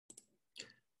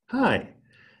Hi,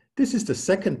 this is the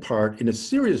second part in a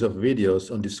series of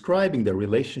videos on describing the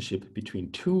relationship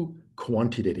between two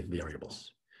quantitative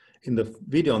variables. In the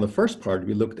video on the first part,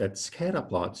 we looked at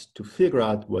scatterplots to figure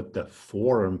out what the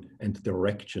form and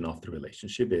direction of the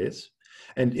relationship is.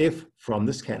 And if from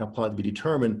the scatterplot we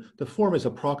determine the form is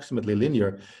approximately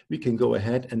linear, we can go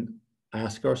ahead and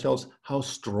ask ourselves how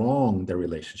strong the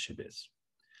relationship is.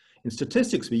 In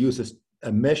statistics, we use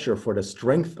a measure for the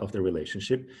strength of the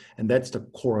relationship, and that's the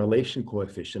correlation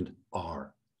coefficient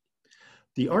R.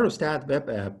 The Art of Stat web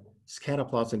app,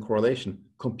 Scatterplots and Correlation,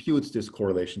 computes this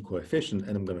correlation coefficient,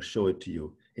 and I'm going to show it to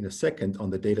you in a second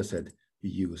on the dataset we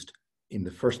used in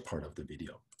the first part of the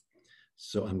video.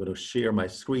 So I'm going to share my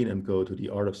screen and go to the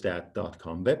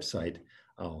artofstat.com website.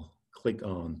 I'll click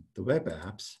on the web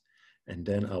apps, and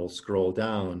then I'll scroll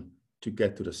down to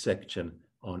get to the section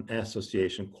on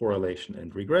association, correlation,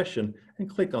 and regression, and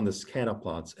click on the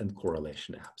Scatterplots and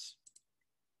Correlation app.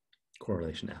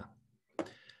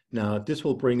 Now, this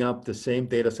will bring up the same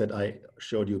data set I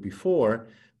showed you before,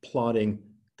 plotting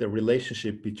the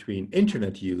relationship between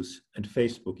internet use and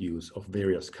Facebook use of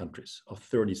various countries, of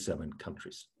 37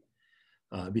 countries.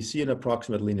 We see an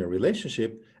approximate linear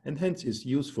relationship, and hence is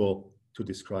useful to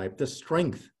describe the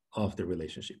strength of the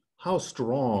relationship. How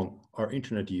strong are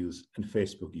internet use and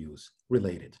Facebook use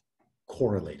related,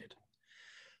 correlated?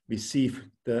 We see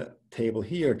the table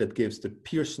here that gives the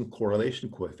Pearson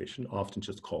correlation coefficient, often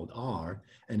just called R,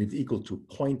 and it's equal to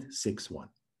 0.61.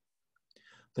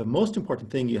 The most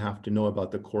important thing you have to know about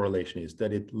the correlation is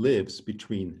that it lives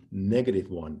between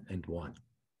 -1 and 1.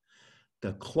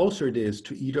 The closer it is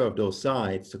to either of those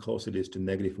sides, the closer it is to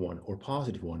 -1 or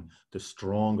 +1, the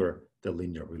stronger the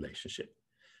linear relationship.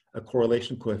 A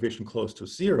correlation coefficient close to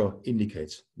 0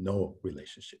 indicates no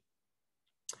relationship.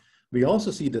 We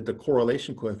also see that the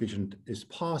correlation coefficient is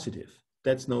positive.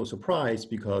 That's no surprise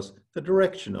because the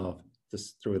direction of the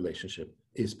relationship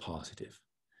is positive.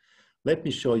 Let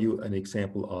me show you an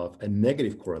example of a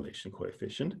negative correlation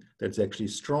coefficient that's actually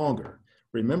stronger.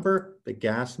 Remember the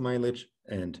gas mileage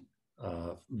and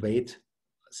weight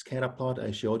scatter plot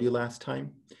I showed you last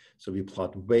time? So we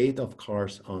plot weight of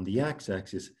cars on the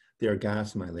x-axis, their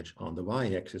gas mileage on the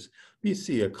y-axis. We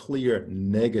see a clear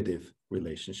negative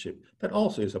relationship that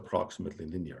also is approximately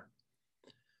linear.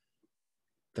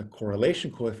 The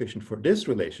correlation coefficient for this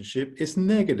relationship is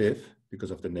negative because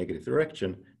of the negative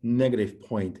direction,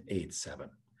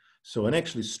 -0.87. So an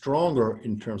actually stronger,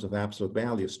 in terms of absolute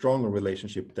value, stronger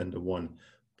relationship than the one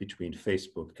between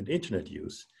Facebook and internet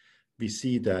use. We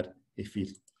see that if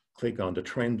we click on the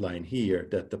trend line here,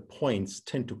 that the points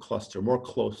tend to cluster more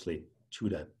closely to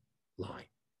that line.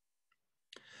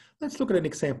 Let's look at an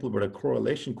example where the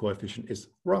correlation coefficient is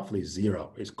roughly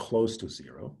 0, is close to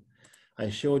 0. I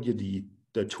showed you the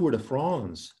Tour de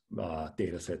France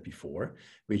data set before,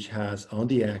 which has on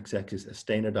the x-axis a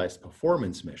standardized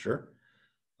performance measure,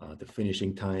 the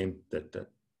finishing time, the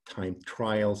time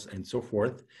trials, and so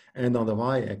forth, and on the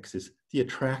y-axis, the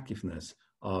attractiveness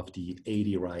of the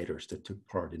 80 riders that took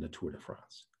part in the Tour de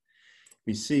France.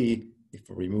 We see, if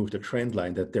we remove the trend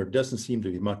line, that there doesn't seem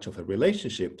to be much of a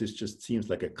relationship. This just seems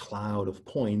like a cloud of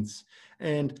points,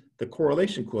 and the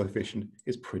correlation coefficient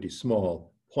is pretty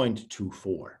small,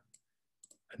 0.24.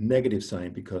 A negative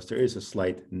sign because there is a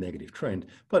slight negative trend,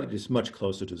 but it is much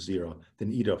closer to 0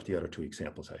 than either of the other two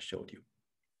examples I showed you.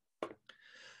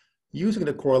 Using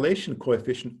the correlation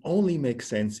coefficient only makes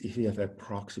sense if you have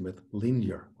approximate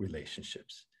linear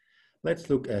relationships. Let's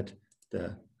look at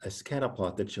a scatter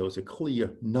plot that shows a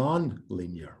clear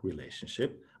non-linear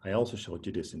relationship. I also showed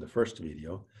you this in the first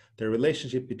video. The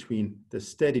relationship between the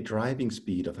steady driving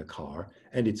speed of a car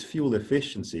and its fuel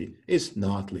efficiency is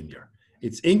not linear.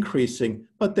 It's increasing,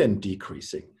 but then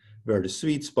decreasing, where the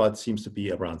sweet spot seems to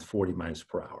be around 40 miles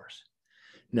per hour.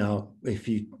 Now, if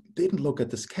you didn't look at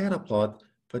the scatter plot,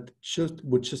 but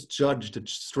would just judge the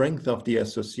strength of the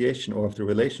association or of the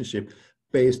relationship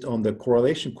based on the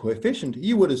correlation coefficient,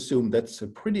 you would assume that's a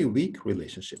pretty weak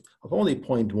relationship of only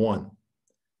 0.1.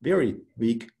 Very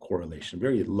weak correlation,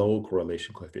 very low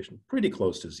correlation coefficient, pretty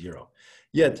close to 0.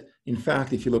 Yet, in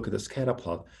fact, if you look at the scatter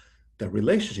plot, the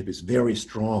relationship is very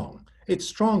strong. It's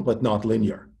strong, but not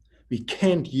linear. We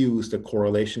can't use the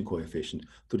correlation coefficient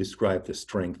to describe the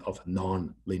strength of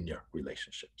non-linear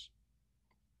relationships.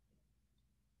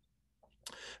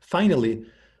 Finally,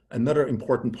 another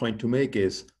important point to make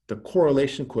is the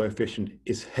correlation coefficient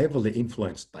is heavily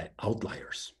influenced by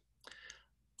outliers.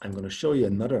 I'm going to show you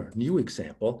another new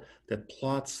example that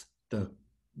plots the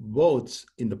votes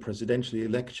in the presidential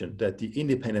election that the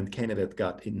independent candidate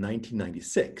got in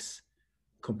 1996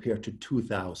 compared to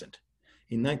 2000.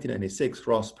 In 1996,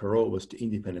 Ross Perot was the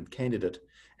independent candidate,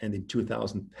 and in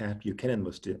 2000, Pat Buchanan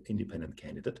was the independent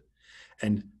candidate.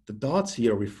 And the dots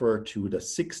here refer to the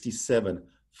 67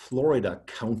 Florida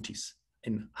counties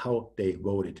and how they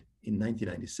voted in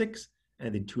 1996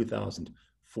 and in 2000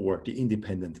 for the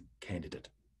independent candidate.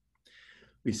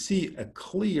 We see a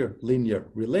clear linear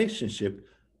relationship.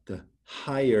 The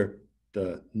higher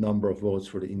the number of votes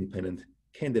for the independent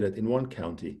candidate in one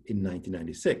county in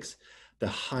 1996, the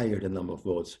higher the number of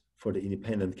votes for the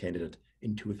independent candidate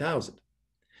in 2000.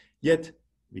 Yet,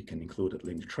 we can include a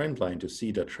linear trend line to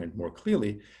see that trend more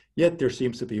clearly, yet there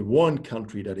seems to be one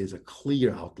country that is a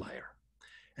clear outlier.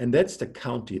 And that's the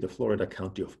county, the Florida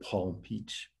county of Palm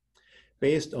Beach.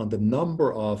 Based on the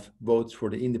number of votes for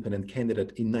the independent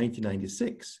candidate in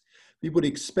 1996, we would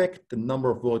expect the number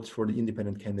of votes for the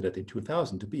independent candidate in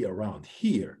 2000 to be around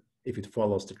here if it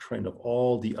follows the trend of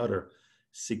all the other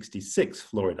 66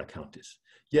 Florida counties.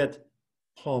 Yet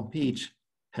Palm Beach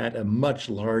had a much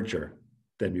larger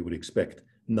than we would expect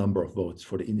number of votes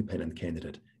for the independent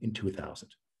candidate in 2000.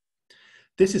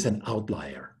 This is an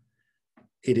outlier.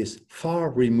 It is far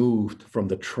removed from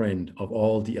the trend of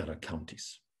all the other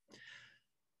counties.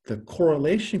 The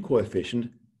correlation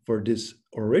coefficient for this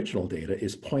original data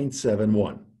is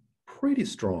 0.71, pretty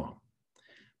strong.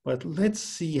 But let's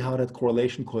see how that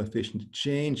correlation coefficient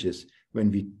changes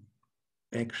when we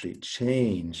actually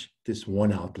change this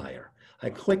one outlier. I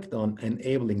clicked on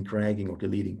enabling dragging or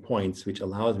deleting points, which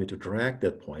allows me to drag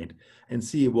that point and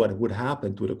see what would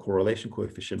happen to the correlation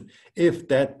coefficient if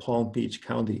that Palm Beach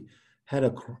County had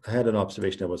an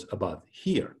observation that was about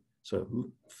here,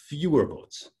 so fewer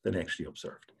votes than actually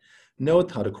observed.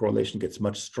 Note how the correlation gets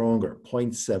much stronger,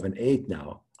 0.78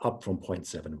 now, up from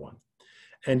 0.71.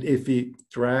 And if we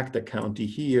drag the county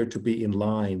here to be in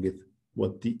line with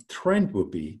what the trend would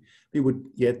be, we would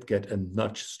yet get a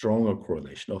much stronger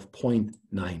correlation of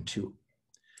 0.92.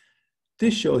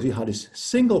 This shows you how this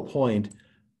single point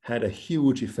had a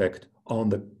huge effect on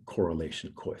the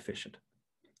correlation coefficient.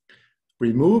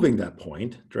 Removing that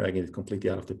point, dragging it completely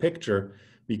out of the picture,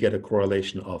 we get a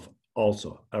correlation of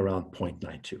also around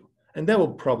 0.92. And that will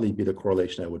probably be the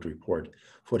correlation I would report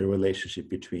for the relationship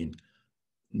between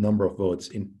number of votes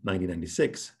in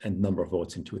 1996 and number of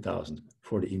votes in 2000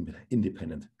 for the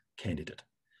independent candidate.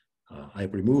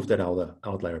 I've removed that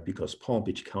outlier because Palm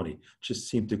Beach County just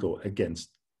seemed to go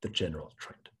against the general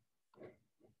trend.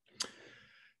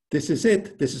 This is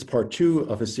it. This is part 2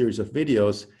 of a series of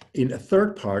videos. In a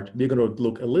third part, we're going to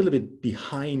look a little bit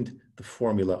behind the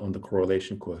formula on the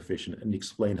correlation coefficient and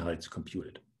explain how it's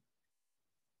computed.